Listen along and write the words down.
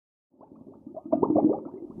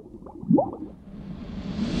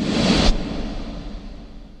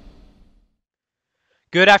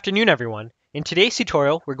Good afternoon, everyone. In today's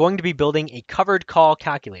tutorial, we're going to be building a covered call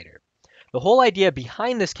calculator. The whole idea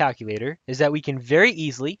behind this calculator is that we can very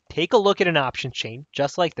easily take a look at an options chain,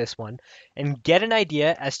 just like this one, and get an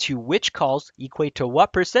idea as to which calls equate to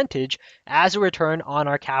what percentage as a return on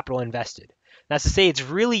our capital invested. That's to say, it's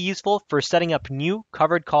really useful for setting up new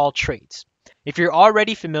covered call trades. If you're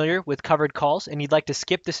already familiar with covered calls and you'd like to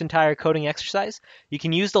skip this entire coding exercise, you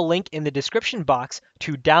can use the link in the description box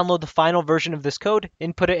to download the final version of this code,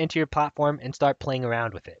 input it into your platform, and start playing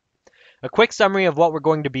around with it. A quick summary of what we're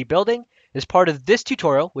going to be building. As part of this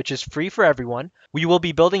tutorial, which is free for everyone, we will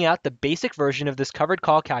be building out the basic version of this covered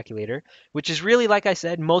call calculator, which is really, like I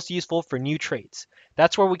said, most useful for new trades.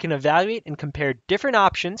 That's where we can evaluate and compare different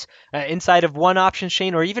options inside of one options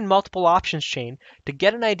chain or even multiple options chain to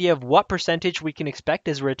get an idea of what percentage we can expect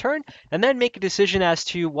as a return, and then make a decision as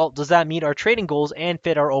to, well, does that meet our trading goals and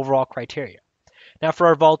fit our overall criteria? Now for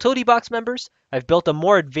our Volatility Box members, I've built a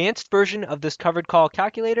more advanced version of this covered call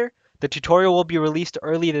calculator. The tutorial will be released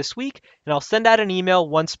early this week, and I'll send out an email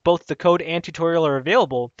once both the code and tutorial are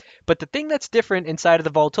available. But the thing that's different inside of the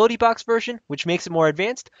Volatility Box version, which makes it more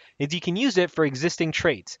advanced, is you can use it for existing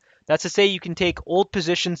trades. That's to say you can take old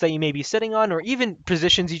positions that you may be sitting on, or even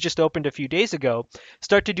positions you just opened a few days ago,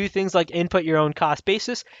 start to do things like input your own cost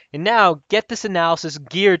basis, and now get this analysis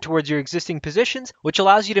geared towards your existing positions, which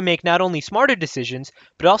allows you to make not only smarter decisions,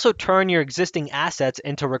 but also turn your existing assets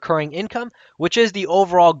into recurring income, which is the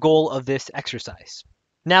overall goal of this exercise.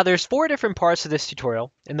 Now there's 4 different parts to this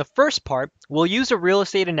tutorial. In the first part, we'll use a real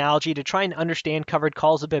estate analogy to try and understand covered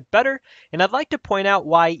calls a bit better, and I'd like to point out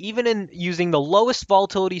why even in using the lowest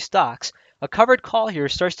volatility stocks, a covered call here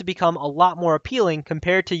starts to become a lot more appealing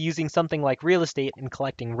compared to using something like real estate and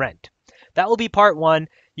collecting rent. That will be part 1.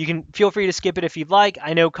 You can feel free to skip it if you'd like.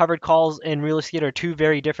 I know covered calls and real estate are 2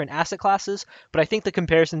 very different asset classes, but I think the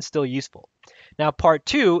comparison's still useful. Now, part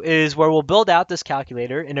 2 is where we'll build out this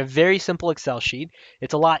calculator in a very simple Excel sheet.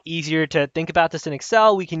 It's a lot easier to think about this in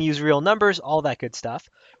Excel. We can use real numbers, all that good stuff.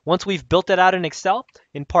 Once we've built it out in Excel,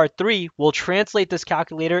 in part 3, we'll translate this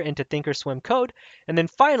calculator into ThinkOrSwim code. And then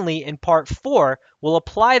finally, in part 4, we'll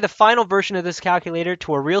apply the final version of this calculator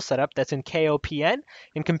to a real setup that's in KOPN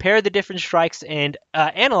and compare the different strikes and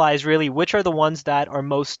analyze really which are the ones that are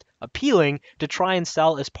most appealing to try and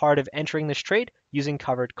sell as part of entering this trade using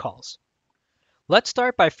covered calls. Let's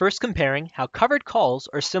start by first comparing how covered calls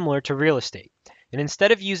are similar to real estate. And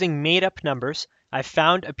instead of using made-up numbers, I've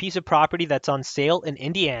found a piece of property that's on sale in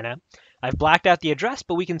Indiana. I've blacked out the address,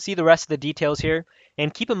 but we can see the rest of the details here.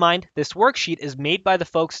 And keep in mind, this worksheet is made by the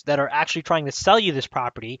folks that are actually trying to sell you this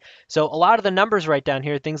property. So a lot of the numbers right down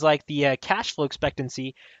here, things like the cash flow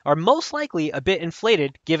expectancy, are most likely a bit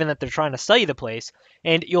inflated given that they're trying to sell you the place.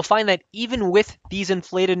 And you'll find that even with these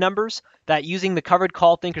inflated numbers, that using the covered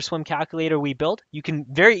call ThinkOrSwim calculator we built, you can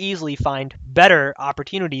very easily find better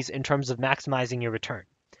opportunities in terms of maximizing your return.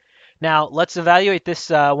 Now, let's evaluate this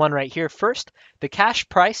one right here first. The cash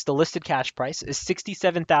price, the listed cash price, is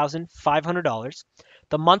 $67,500.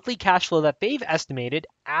 The monthly cash flow that they've estimated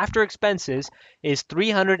after expenses is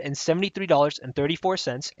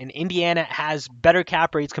 $373.34. And Indiana has better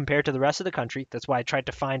cap rates compared to the rest of the country. That's why I tried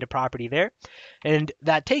to find a property there. And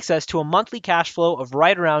that takes us to a monthly cash flow of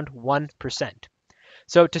right around 1%.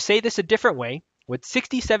 So to say this a different way, with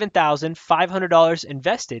 $67,500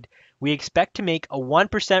 invested, we expect to make a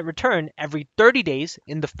 1% return every 30 days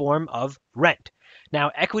in the form of rent.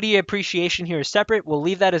 Now, equity appreciation here is separate. We'll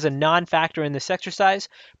leave that as a non-factor in this exercise,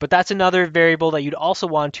 but that's another variable that you'd also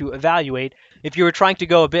want to evaluate if you were trying to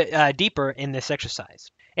go a bit deeper in this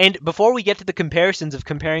exercise. And before we get to the comparisons of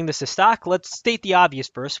comparing this to stock, let's state the obvious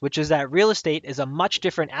first, which is that real estate is a much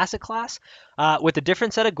different asset class with a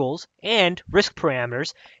different set of goals and risk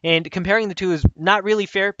parameters, and comparing the two is not really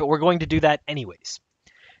fair, but we're going to do that anyways.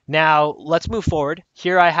 Now, let's move forward.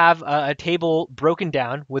 Here I have a table broken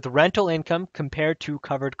down with rental income compared to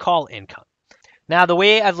covered call income. Now, the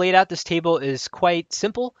way I've laid out this table is quite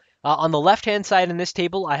simple. On the left-hand side in this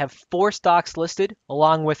table, I have 4 stocks listed,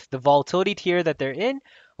 along with the volatility tier that they're in,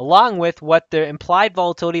 along with what the implied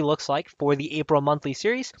volatility looks like for the April monthly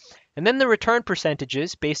series, and then the return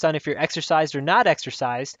percentages based on if you're exercised or not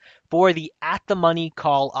exercised for the at-the-money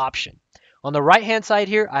call option. On the right-hand side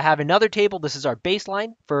here, I have another table. This is our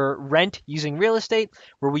baseline for rent using real estate,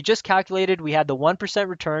 where we just calculated we had the 1%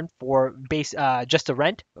 return for just the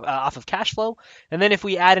rent off of cash flow. And then if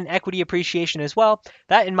we add an equity appreciation as well,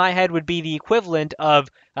 that in my head would be the equivalent of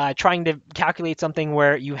trying to calculate something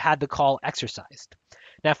where you had the call exercised.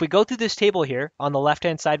 Now, if we go through this table here, on the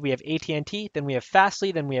left-hand side, we have AT&T, then we have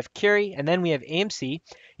Fastly, then we have Curie, and then we have AMC.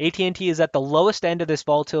 AT&T is at the lowest end of this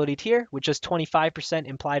volatility tier, which is 25%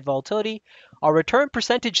 implied volatility. Our return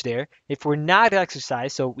percentage there, if we're not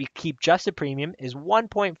exercised, so we keep just a premium, is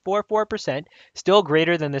 1.44%, still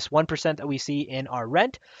greater than this 1% that we see in our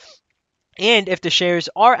rent. And if the shares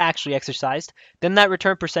are actually exercised, then that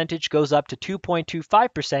return percentage goes up to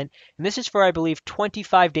 2.25%. And this is for, I believe,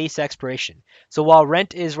 25 days to expiration. So while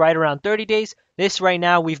rent is right around 30 days, this right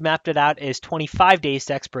now we've mapped it out as 25 days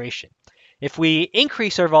to expiration. If we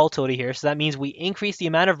increase our volatility here, so that means we increase the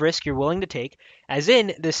amount of risk you're willing to take, as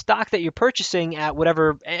in the stock that you're purchasing at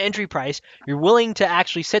whatever entry price, you're willing to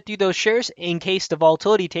actually sit through those shares in case the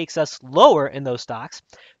volatility takes us lower in those stocks.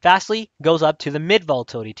 Fastly goes up to the mid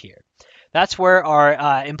volatility tier. That's where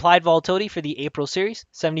our implied volatility for the April series,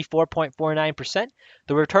 74.49%.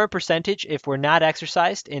 The return percentage, if we're not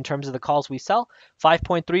exercised in terms of the calls we sell,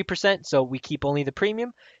 5.3%, so we keep only the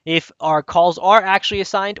premium. If our calls are actually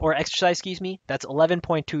assigned or exercised, that's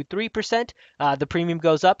 11.23%. The premium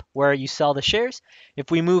goes up where you sell the shares.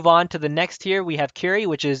 If we move on to the next tier, we have Curie,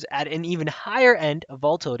 which is at an even higher end of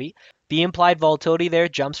volatility. The implied volatility there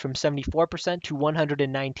jumps from 74% to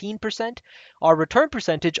 119%. Our return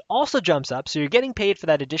percentage also jumps up, so you're getting paid for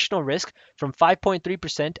that additional risk from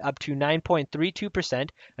 5.3% up to 9.32%,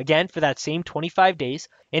 again for that same 25 days.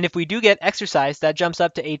 And if we do get exercised, that jumps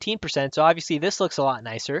up to 18%, so obviously this looks a lot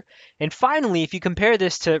nicer. And finally, if you compare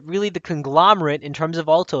this to really the conglomerate in terms of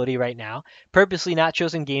volatility right now, purposely not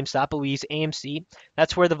chosen GameStop, but we use AMC,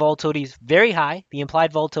 that's where the volatility is very high. The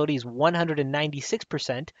implied volatility is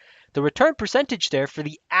 196%. The return percentage there for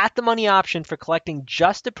the at-the-money option for collecting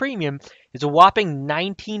just the premium is a whopping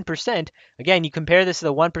 19%. Again, you compare this to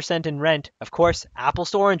the 1% in rent. Of course,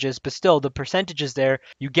 apples to oranges, but still, the percentages there,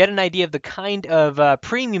 you get an idea of the kind of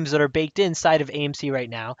premiums that are baked inside of AMC right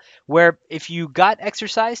now, where if you got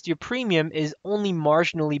exercised, your premium is only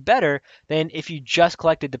marginally better than if you just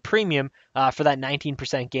collected the premium for that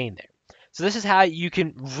 19% gain there. So this is how you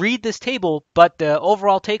can read this table, but the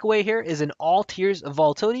overall takeaway here is in all tiers of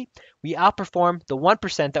volatility, we outperform the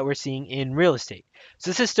 1% that we're seeing in real estate. So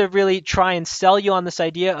this is to really try and sell you on this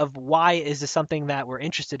idea of why is this something that we're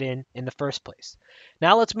interested in the first place.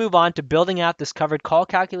 Now let's move on to building out this covered call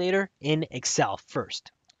calculator in Excel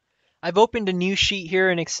first. I've opened a new sheet here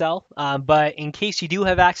in Excel, but in case you do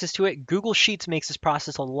have access to it, Google Sheets makes this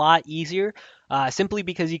process a lot easier, simply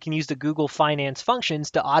because you can use the Google Finance functions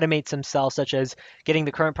to automate some cells, such as getting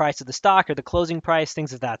the current price of the stock or the closing price,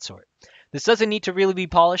 things of that sort. This doesn't need to really be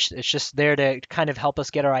polished. It's just there to kind of help us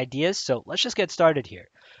get our ideas. So let's just get started here.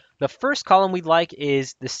 The first column we'd like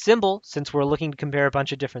is the symbol, since we're looking to compare a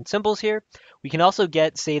bunch of different symbols here. We can also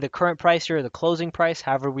get, say, the current price here, or the closing price,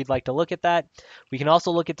 however we'd like to look at that. We can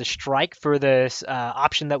also look at the strike for this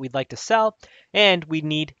option that we'd like to sell, and we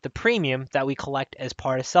need the premium that we collect as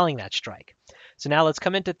part of selling that strike. So now let's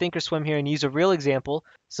come into ThinkOrSwim here and use a real example.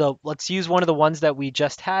 So let's use one of the ones that we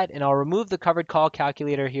just had, and I'll remove the covered call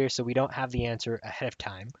calculator here so we don't have the answer ahead of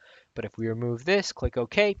time. But if we remove this, click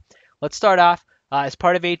OK. Let's start off. As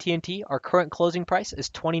part of AT&T, our current closing price is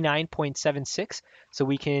 29.76, so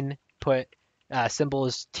we can put symbol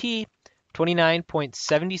as T,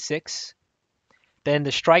 29.76. Then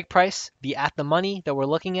the strike price, the at the money that we're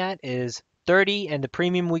looking at, is 30, and the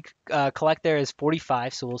premium we collect there is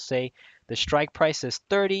 45. So we'll say the strike price is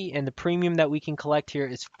 30, and the premium that we can collect here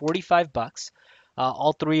is 45 bucks.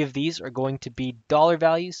 All three of these are going to be dollar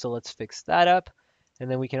values, so let's fix that up.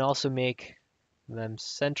 And then we can also make them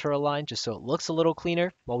center aligned just so it looks a little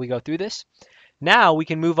cleaner while we go through this. Now we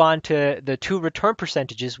can move on to the two return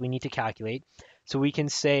percentages we need to calculate. So we can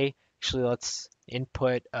say, actually let's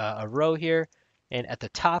input a row here, and at the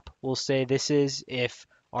top we'll say this is if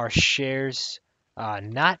our shares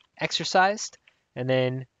not exercised, and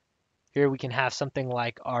then here we can have something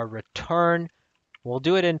like our return. We'll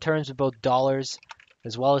do it in terms of both dollars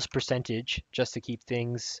as well as percentage, just to keep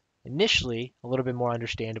things initially a little bit more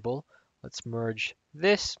understandable. Let's merge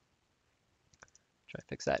this. Try to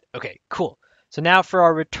fix that. Okay, cool. So now for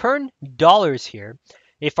our return dollars here,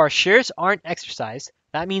 if our shares aren't exercised,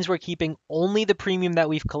 that means we're keeping only the premium that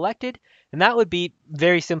we've collected, and that would be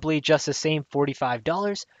very simply just the same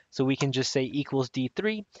 $45. So we can just say equals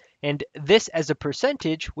D3, and this as a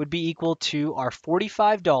percentage would be equal to our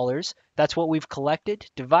 $45. That's what we've collected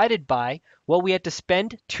divided by what we had to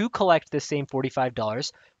spend to collect this same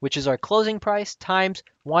 $45, which is our closing price times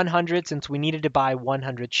 100, since we needed to buy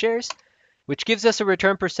 100 shares, which gives us a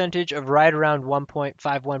return percentage of right around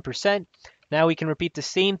 1.51%. Now we can repeat the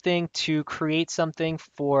same thing to create something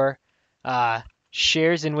for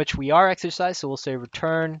shares in which we are exercised. So we'll say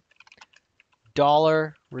return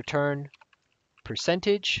dollar return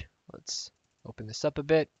percentage. Let's open this up a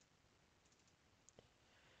bit.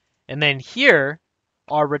 And then here,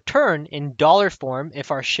 our return in dollar form,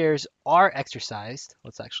 if our shares are exercised,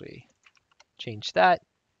 let's actually change that.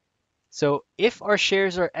 So if our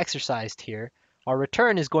shares are exercised here, our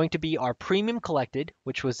return is going to be our premium collected,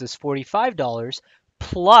 which was this $45,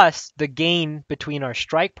 plus the gain between our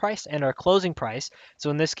strike price and our closing price. So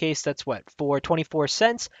in this case, that's what, for 24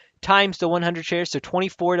 cents times the 100 shares, so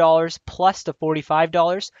 $24 plus the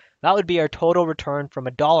 $45. That would be our total return from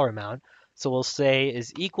a dollar amount. So we'll say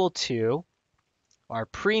is equal to our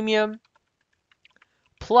premium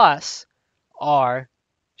plus our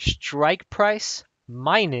strike price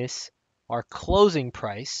minus our closing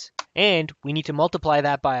price, and we need to multiply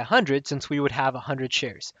that by 100 since we would have 100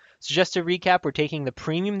 shares. So just to recap, we're taking the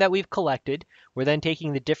premium that we've collected, we're then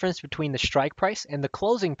taking the difference between the strike price and the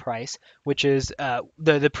closing price, which is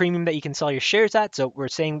the premium that you can sell your shares at. So we're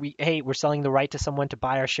saying, hey, we're selling the right to someone to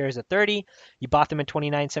buy our shares at 30. You bought them at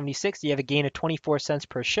 29.76. You have a gain of 24 cents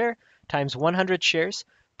per share times 100 shares.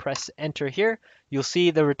 Press enter here. You'll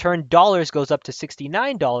see the return dollars goes up to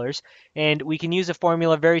 $69, and we can use a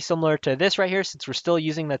formula very similar to this right here since we're still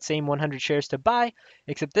using that same 100 shares to buy,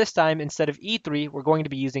 except this time instead of E3 we're going to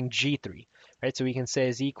be using G3, right? So we can say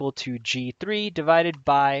is equal to G3 divided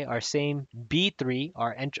by our same B3,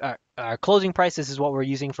 our closing price. This is what we're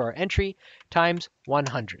using for our entry, times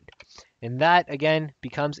 100. And that again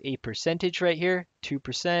becomes a percentage right here,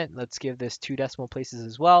 2%. Let's give this 2 decimal places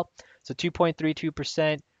as well. So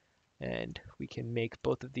 2.32%. And we can make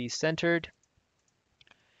both of these centered.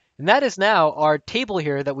 And that is now our table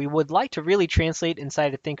here that we would like to really translate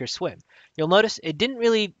inside of ThinkOrSwim. You'll notice it didn't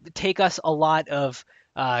really take us a lot of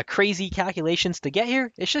crazy calculations to get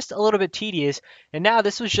here. It's just a little bit tedious. And now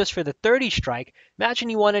this was just for the 30 strike. Imagine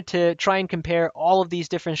you wanted to try and compare all of these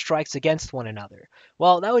different strikes against one another.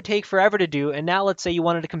 Well, that would take forever to do. And now let's say you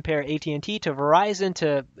wanted to compare AT&T to Verizon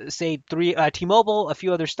to say T-Mobile, a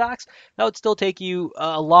few other stocks. That would still take you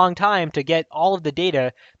a long time to get all of the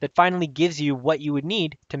data that finally gives you what you would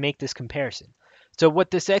need to make this comparison. So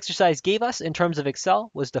what this exercise gave us in terms of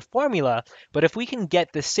Excel was the formula, but if we can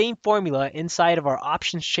get the same formula inside of our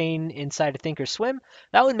options chain inside of ThinkOrSwim,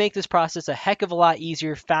 that would make this process a heck of a lot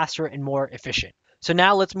easier, faster, and more efficient. So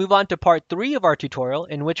now let's move on to part 3 of our tutorial,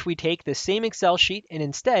 in which we take the same Excel sheet and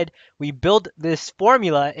instead we build this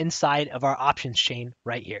formula inside of our options chain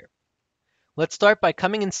right here. Let's start by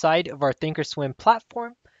coming inside of our ThinkOrSwim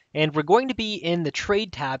platform, and we're going to be in the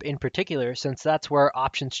trade tab in particular since that's where our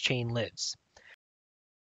options chain lives.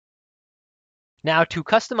 Now to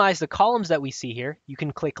customize the columns that we see here, you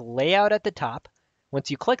can click Layout at the top. Once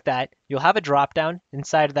you click that, you'll have a drop-down.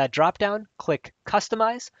 Inside of that drop-down, click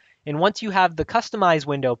Customize. And once you have the Customize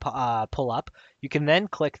window pull up, you can then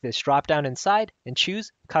click this drop-down inside and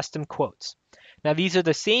choose Custom Quotes. Now these are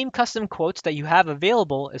the same custom quotes that you have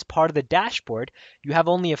available as part of the dashboard. You have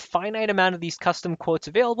only a finite amount of these custom quotes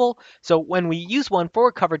available. So when we use one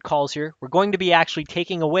for covered calls here, we're going to be actually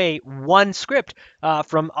taking away one script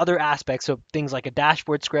from other aspects. So things like a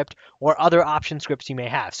dashboard script or other option scripts you may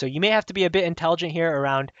have. So you may have to be a bit intelligent here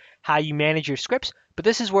around how you manage your scripts, but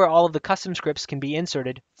this is where all of the custom scripts can be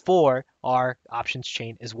inserted for our options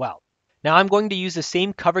chain as well. Now I'm going to use the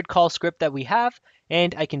same covered call script that we have,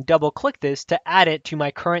 and I can double click this to add it to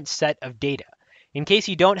my current set of data. In case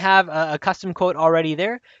you don't have a custom quote already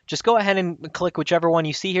there, just go ahead and click whichever one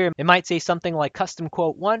you see here. It might say something like custom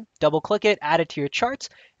quote 1, double click it, add it to your charts,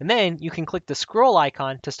 and then you can click the scroll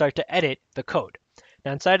icon to start to edit the code.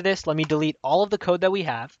 Now inside of this, let me delete all of the code that we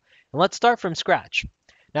have, and let's start from scratch.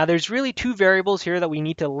 Now there's really 2 variables here that we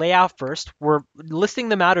need to lay out first. We're listing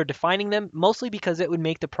them out or defining them mostly because it would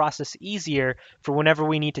make the process easier for whenever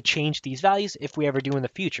we need to change these values if we ever do in the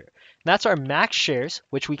future. And that's our max shares,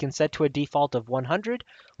 which we can set to a default of 100,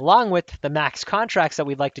 along with the max contracts that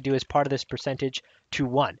we'd like to do as part of this percentage to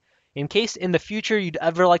 1. In case in the future you'd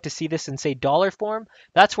ever like to see this in, say, dollar form,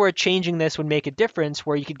 that's where changing this would make a difference,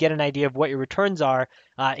 where you could get an idea of what your returns are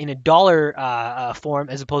in a dollar form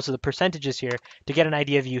as opposed to the percentages here to get an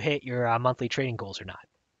idea if you hit your monthly trading goals or not.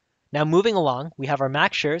 Now moving along, we have our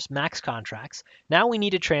max shares, max contracts. Now we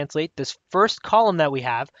need to translate this first column that we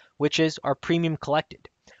have, which is our premium collected.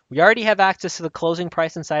 We already have access to the closing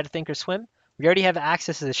price inside of ThinkOrSwim. We already have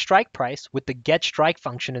access to the strike price with the get strike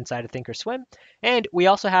function inside of ThinkOrSwim, and we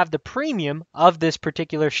also have the premium of this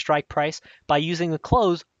particular strike price by using the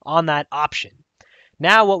close on that option.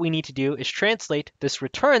 Now what we need to do is translate this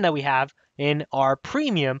return that we have in our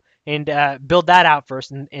premium and build that out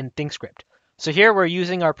first in ThinkScript. So here we're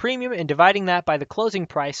using our premium and dividing that by the closing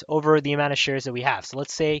price over the amount of shares that we have. So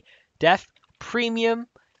let's say def premium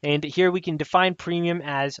And here we can define premium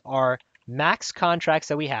as our max contracts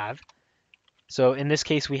that we have. So in this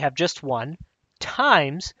case, we have just one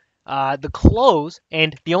times the close.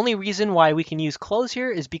 And the only reason why we can use close here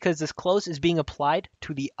is because this close is being applied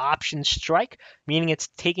to the option strike, meaning it's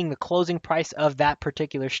taking the closing price of that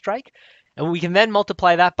particular strike. And we can then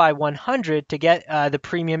multiply that by 100 to get the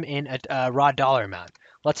premium in a raw dollar amount.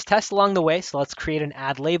 Let's test along the way. So let's create an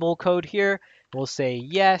add label code here. We'll say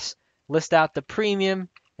yes, list out the premium,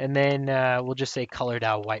 and then we'll just say colored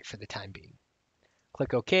out white for the time being.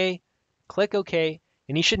 Click OK. Click OK,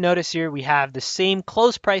 and you should notice here we have the same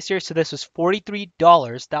close price here. So this was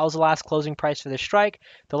 $43. That was the last closing price for the strike.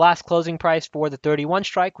 The last closing price for the 31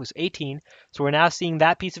 strike was 18. So we're now seeing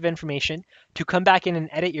that piece of information. To come back in and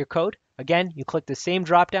edit your code, again, you click the same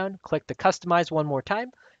drop down, click the customize one more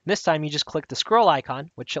time. This time you just click the scroll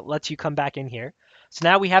icon, which lets you come back in here. So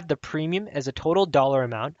now we have the premium as a total dollar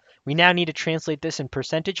amount. We now need to translate this in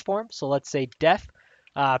percentage form. So let's say def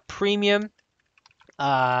premium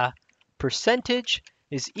percentage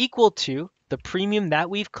is equal to the premium that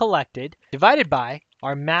we've collected divided by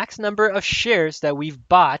our max number of shares that we've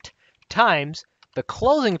bought times the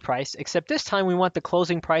closing price, except this time we want the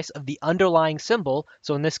closing price of the underlying symbol.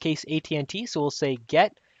 So in this case, AT&T. So we'll say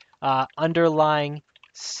get underlying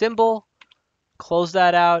symbol, close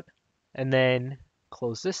that out, and then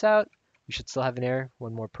close this out. We should still have an error,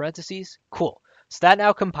 one more parentheses. Cool. So that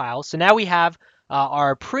now compiles. So now we have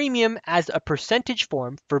our premium as a percentage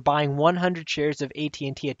form for buying 100 shares of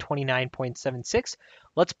AT&T at 29.76.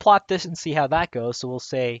 Let's plot this and see how that goes. So we'll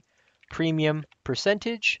say premium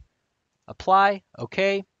percentage, apply,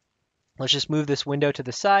 okay. Let's just move this window to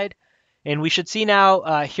the side. And we should see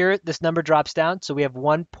now here this number drops down. So we have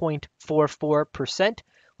 1.44%.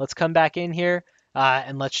 Let's come back in here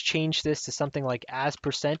and let's change this to something like as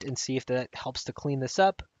percent and see if that helps to clean this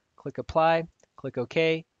up. Click apply, click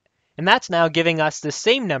OK. And that's now giving us the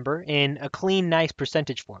same number in a clean, nice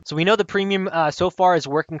percentage form. So we know the premium so far is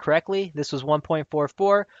working correctly. This was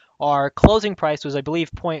 1.44. Our closing price was, I believe,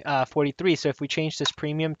 0.43. So if we change this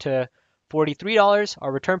premium to $43,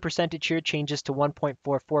 our return percentage here changes to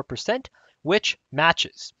 1.44%, which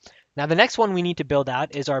matches. Now the next one we need to build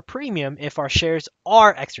out is our premium if our shares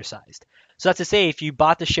are exercised. So that's to say, if you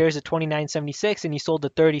bought the shares at $29.76 and you sold the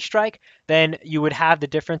 30 strike, then you would have the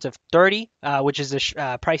difference of 30, which is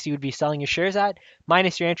the price you would be selling your shares at,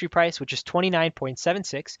 minus your entry price, which is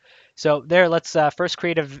 29.76. So there, let's first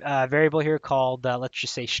create a variable here called, let's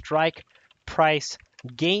just say strike price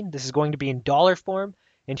gain. This is going to be in dollar form.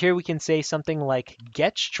 And here we can say something like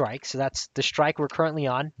get strike. So that's the strike we're currently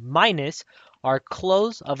on, minus our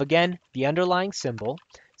close of, again, the underlying symbol,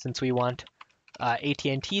 since we want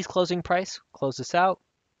AT&T's closing price. Close this out.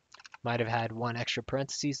 Might have had one extra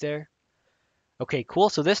parentheses there. Okay, cool.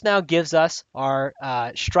 So this now gives us our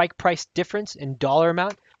strike price difference in dollar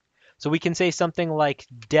amount. So we can say something like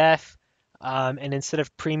def, and instead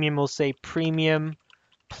of premium, we'll say premium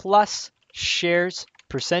plus shares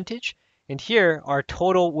percentage. And here our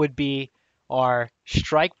total would be our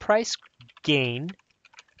strike price gain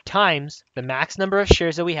times the max number of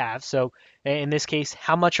shares that we have. So in this case,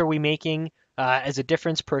 how much are we making as a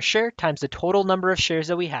difference per share times the total number of shares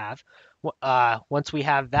that we have. Once we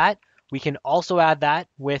have that, we can also add that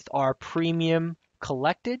with our premium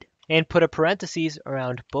collected and put a parentheses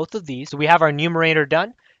around both of these. So we have our numerator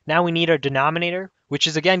done. Now we need our denominator, which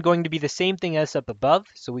is again going to be the same thing as up above.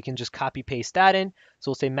 So we can just copy paste that in. So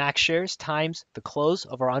we'll say max shares times the close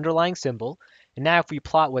of our underlying symbol. And now if we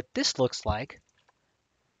plot what this looks like,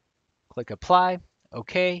 click apply,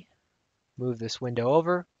 okay, move this window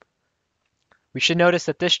over. We should notice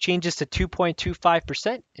that this changes to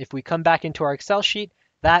 2.25%. If we come back into our Excel sheet,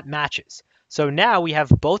 that matches. So now we have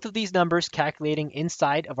both of these numbers calculating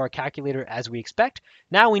inside of our calculator as we expect.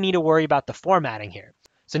 Now we need to worry about the formatting here.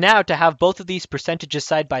 So now to have both of these percentages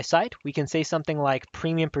side by side, we can say something like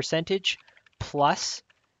premium percentage plus,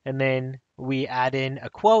 and then we add in a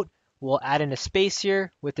quote. We'll add in a space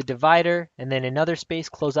here with the divider, and then another space,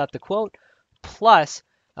 close out the quote, plus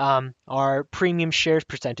our premium shares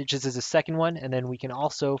percentage. This is the second one, and then we can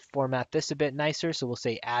also format this a bit nicer. So we'll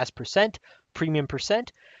say as percent, premium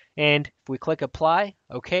percent, and if we click apply,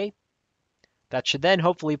 okay, that should then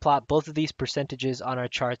hopefully plot both of these percentages on our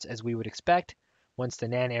charts as we would expect once the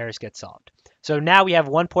NaN errors get solved. So now we have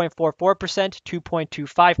 1.44%,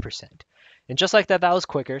 2.25%. And just like that, that was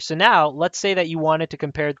quicker. So now let's say that you wanted to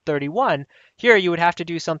compare 31. Here you would have to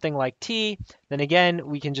do something like T. Then again,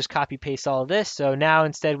 we can just copy paste all of this. So now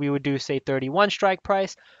instead we would do, say, 31 strike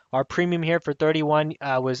price. Our premium here for 31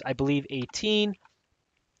 was, I believe, 18.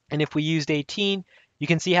 And if we used 18, You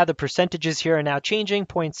can see how the percentages here are now changing,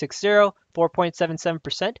 0.60,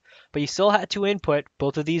 4.77%, but you still had to input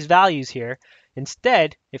both of these values here.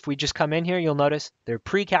 Instead, if we just come in here, you'll notice they're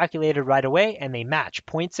pre-calculated right away and they match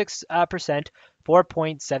 0.6%,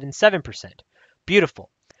 4.77%. Beautiful.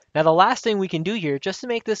 Now the last thing we can do here, just to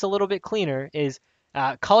make this a little bit cleaner, is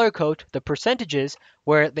color code the percentages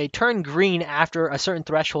where they turn green after a certain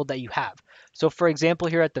threshold that you have. So for example,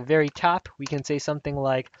 here at the very top, we can say something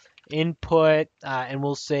like input, and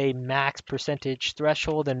we'll say max percentage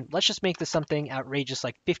threshold, and let's just make this something outrageous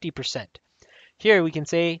like 50%. Here we can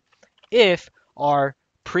say if our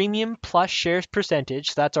premium plus shares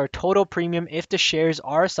percentage, that's our total premium if the shares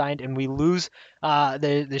are assigned and we lose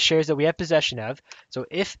the shares that we have possession of. So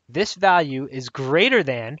if this value is greater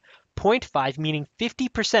than 0.5, meaning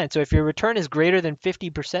 50%, so if your return is greater than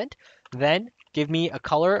 50%, then give me a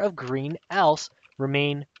color of green, else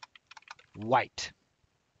remain white.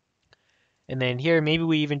 And then here, maybe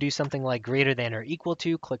we even do something like greater than or equal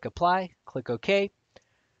to, click apply, click OK,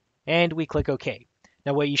 and we click OK.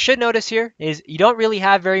 Now what you should notice here is you don't really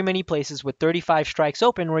have very many places with 35 strikes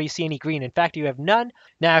open where you see any green. In fact, you have none.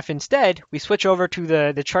 Now if instead we switch over to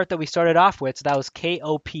the chart that we started off with, so that was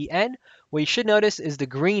KOPN, what you should notice is the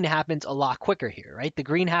green happens a lot quicker here, right? The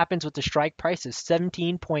green happens with the strike price is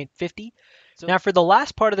 17.50. Now for the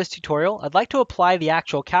last part of this tutorial, I'd like to apply the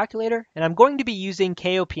actual calculator, and I'm going to be using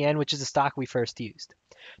KOPN, which is the stock we first used.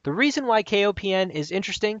 The reason why KOPN is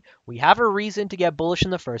interesting, we have a reason to get bullish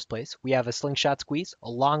in the first place. We have a slingshot squeeze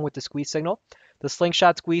along with the squeeze signal. The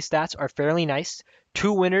slingshot squeeze stats are fairly nice.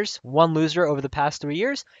 2 winners, 1 loser over the past 3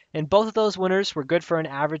 years, and both of those winners were good for an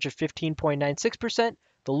average of 15.96%.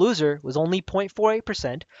 The loser was only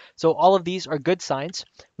 0.48%, so all of these are good signs.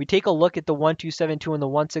 We take a look at the 1272 and the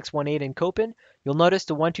 1618 in Copen. You'll notice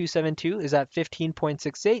the 1272 is at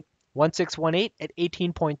 15.68. 1618 at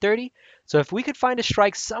 18.30. So if we could find a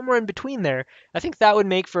strike somewhere in between there, I think that would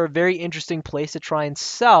make for a very interesting place to try and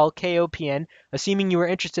sell KOPN, assuming you were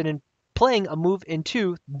interested in playing a move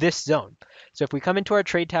into this zone. So if we come into our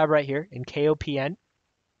trade tab right here in KOPN,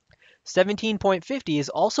 17.50 is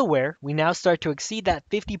also where we now start to exceed that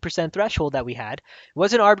 50% threshold that we had. It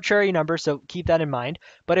was an arbitrary number, so keep that in mind.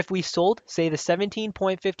 But if we sold, say, the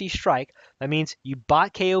 17.50 strike, that means you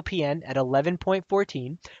bought KOPN at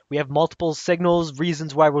 11.14. We have multiple signals,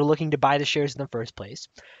 reasons why we're looking to buy the shares in the first place.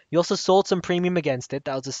 You also sold some premium against it.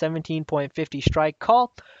 That was a 17.50 strike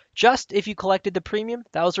call. Just if you collected the premium,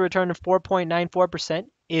 that was a return of 4.94%.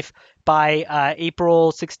 If by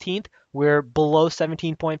April 16th, we're below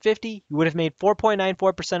 17.50, you would have made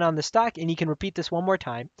 4.94% on the stock, and you can repeat this one more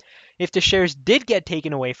time. If the shares did get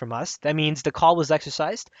taken away from us, that means the call was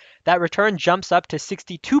exercised, that return jumps up to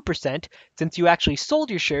 62% since you actually sold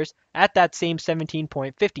your shares at that same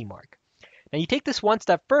 17.50 mark. Now you take this one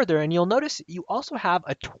step further and you'll notice you also have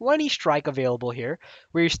a 20 strike available here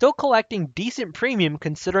where you're still collecting decent premium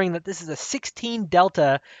considering that this is a 16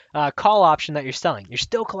 delta call option that you're selling. You're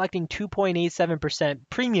still collecting 2.87%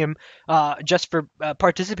 premium just for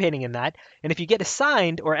participating in that. And if you get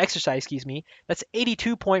assigned or exercise, excuse me, that's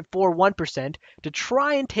 82.41% to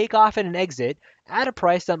try and take off at an exit at a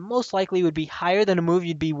price that most likely would be higher than a move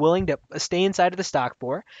you'd be willing to stay inside of the stock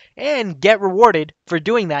for and get rewarded for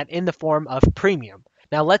doing that in the form of premium.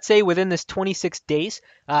 Now, let's say within this 26 days,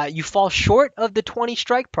 you fall short of the 20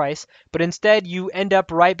 strike price, but instead you end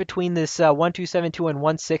up right between this 1272 and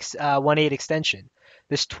 1618 extension.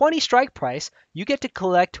 This 20 strike price, you get to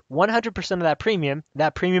collect 100% of that premium.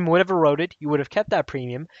 That premium would have eroded. You would have kept that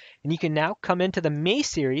premium. And you can now come into the May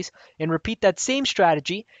series and repeat that same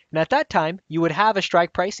strategy. And at that time, you would have a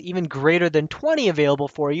strike price even greater than 20 available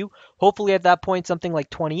for you. Hopefully at that point, something like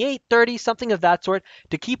 28, 30, something of that sort,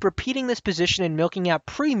 to keep repeating this position and milking out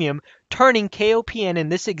premium, turning KOPN in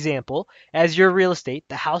this example as your real estate,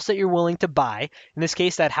 the house that you're willing to buy. In this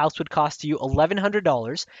case, that house would cost you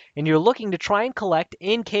 $1,100, and you're looking to try and collect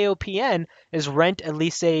in KOPN as rent, at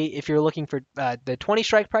least say if you're looking for the 20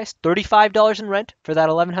 strike price, $35 in rent for that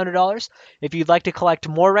 $1,100. If you'd like to collect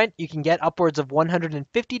more rent, you can get upwards of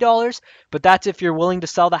 $150, but that's if you're willing to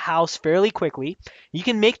sell the house fairly quickly. You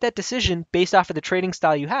can make that decision based off of the trading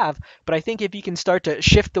style you have, but I think if you can start to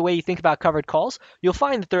shift the way you think about covered calls, you'll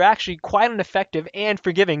find that they're actually quite an effective and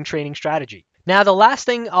forgiving trading strategy. Now, the last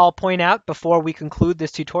thing I'll point out before we conclude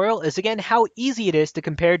this tutorial is again how easy it is to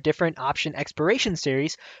compare different option expiration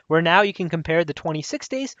series, where now you can compare the 26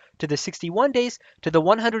 days to the 61 days to the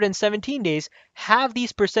 117 days, have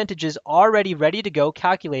these percentages already ready to go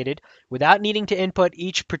calculated without needing to input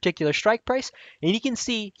each particular strike price. And you can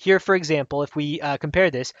see here, for example, if we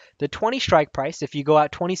compare this, the 20 strike price, if you go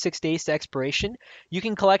out 26 days to expiration, you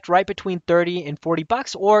can collect right between 30 and 40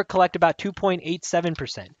 bucks or collect about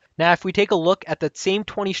 2.87%. Now, if we take a look at the same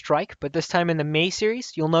 20 strike, but this time in the May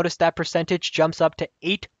series, you'll notice that percentage jumps up to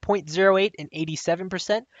 8.08 and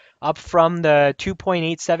 87%, up from the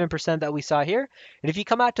 2.87% that we saw here. And if you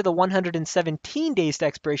come out to the 117 days to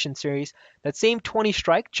expiration series, that same 20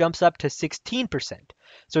 strike jumps up to 16%.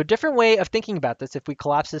 So a different way of thinking about this, if we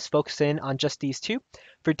collapse this, focus in on just these two,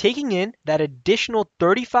 for taking in that additional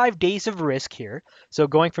 35 days of risk here, so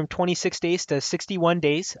going from 26 days to 61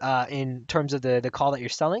 days in terms of the call that you're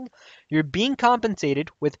selling, you're being compensated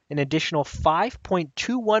with an additional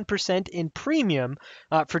 5.21% in premium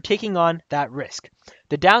for taking on that risk.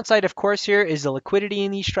 The downside, of course, here is the liquidity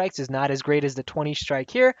in these strikes is not as great as the 20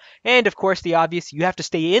 strike here. And of course, the obvious, you have to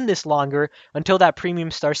stay in this longer until that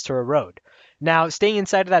premium starts to erode. Now, staying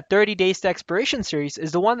inside of that 30 days to expiration series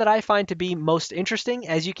is the one that I find to be most interesting,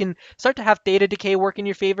 as you can start to have theta decay work in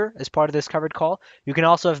your favor as part of this covered call. You can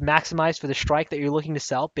also have maximized for the strike that you're looking to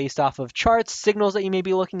sell based off of charts, signals that you may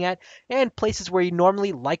be looking at, and places where you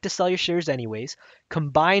normally like to sell your shares anyways.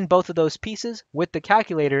 Combine both of those pieces with the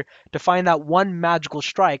calculator to find that one magical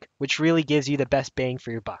strike, which really gives you the best bang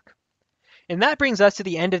for your buck. And that brings us to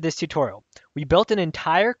the end of this tutorial. We built an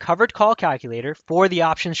entire covered call calculator for the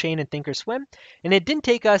options chain in ThinkOrSwim, and it didn't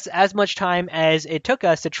take us as much time as it took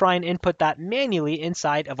us to try and input that manually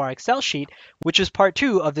inside of our Excel sheet, which is part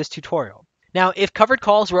 2 of this tutorial. Now, if covered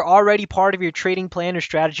calls were already part of your trading plan or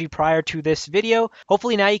strategy prior to this video,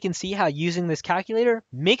 hopefully now you can see how using this calculator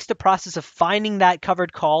makes the process of finding that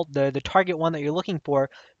covered call, the target one that you're looking for,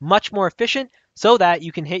 much more efficient so that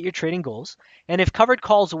you can hit your trading goals. And if covered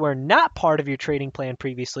calls were not part of your trading plan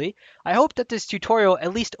previously, I hope that this tutorial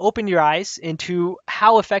at least opened your eyes into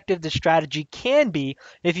how effective this strategy can be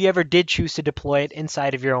if you ever did choose to deploy it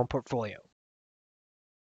inside of your own portfolio.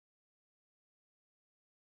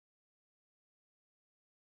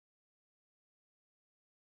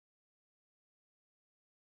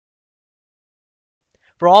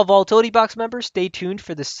 For all Volatility Box members, stay tuned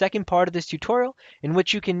for the second part of this tutorial, in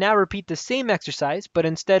which you can now repeat the same exercise, but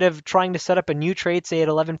instead of trying to set up a new trade, say at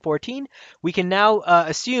 11:14, we can now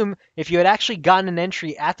assume if you had actually gotten an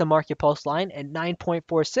entry at the market pulse line at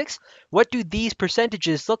 9.46, what do these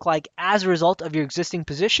percentages look like as a result of your existing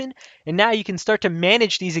position? And now you can start to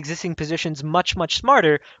manage these existing positions much, much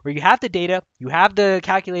smarter, where you have the data, you have the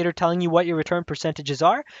calculator telling you what your return percentages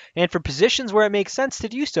are, and for positions where it makes sense to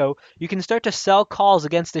do so, you can start to sell calls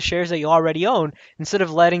against the shares that you already own instead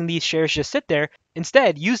of letting these shares just sit there.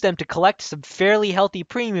 Instead, use them to collect some fairly healthy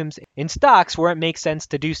premiums in stocks where it makes sense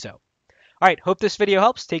to do so. All right, hope this video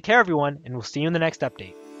helps. Take care, everyone, and we'll see you in the next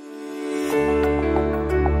update.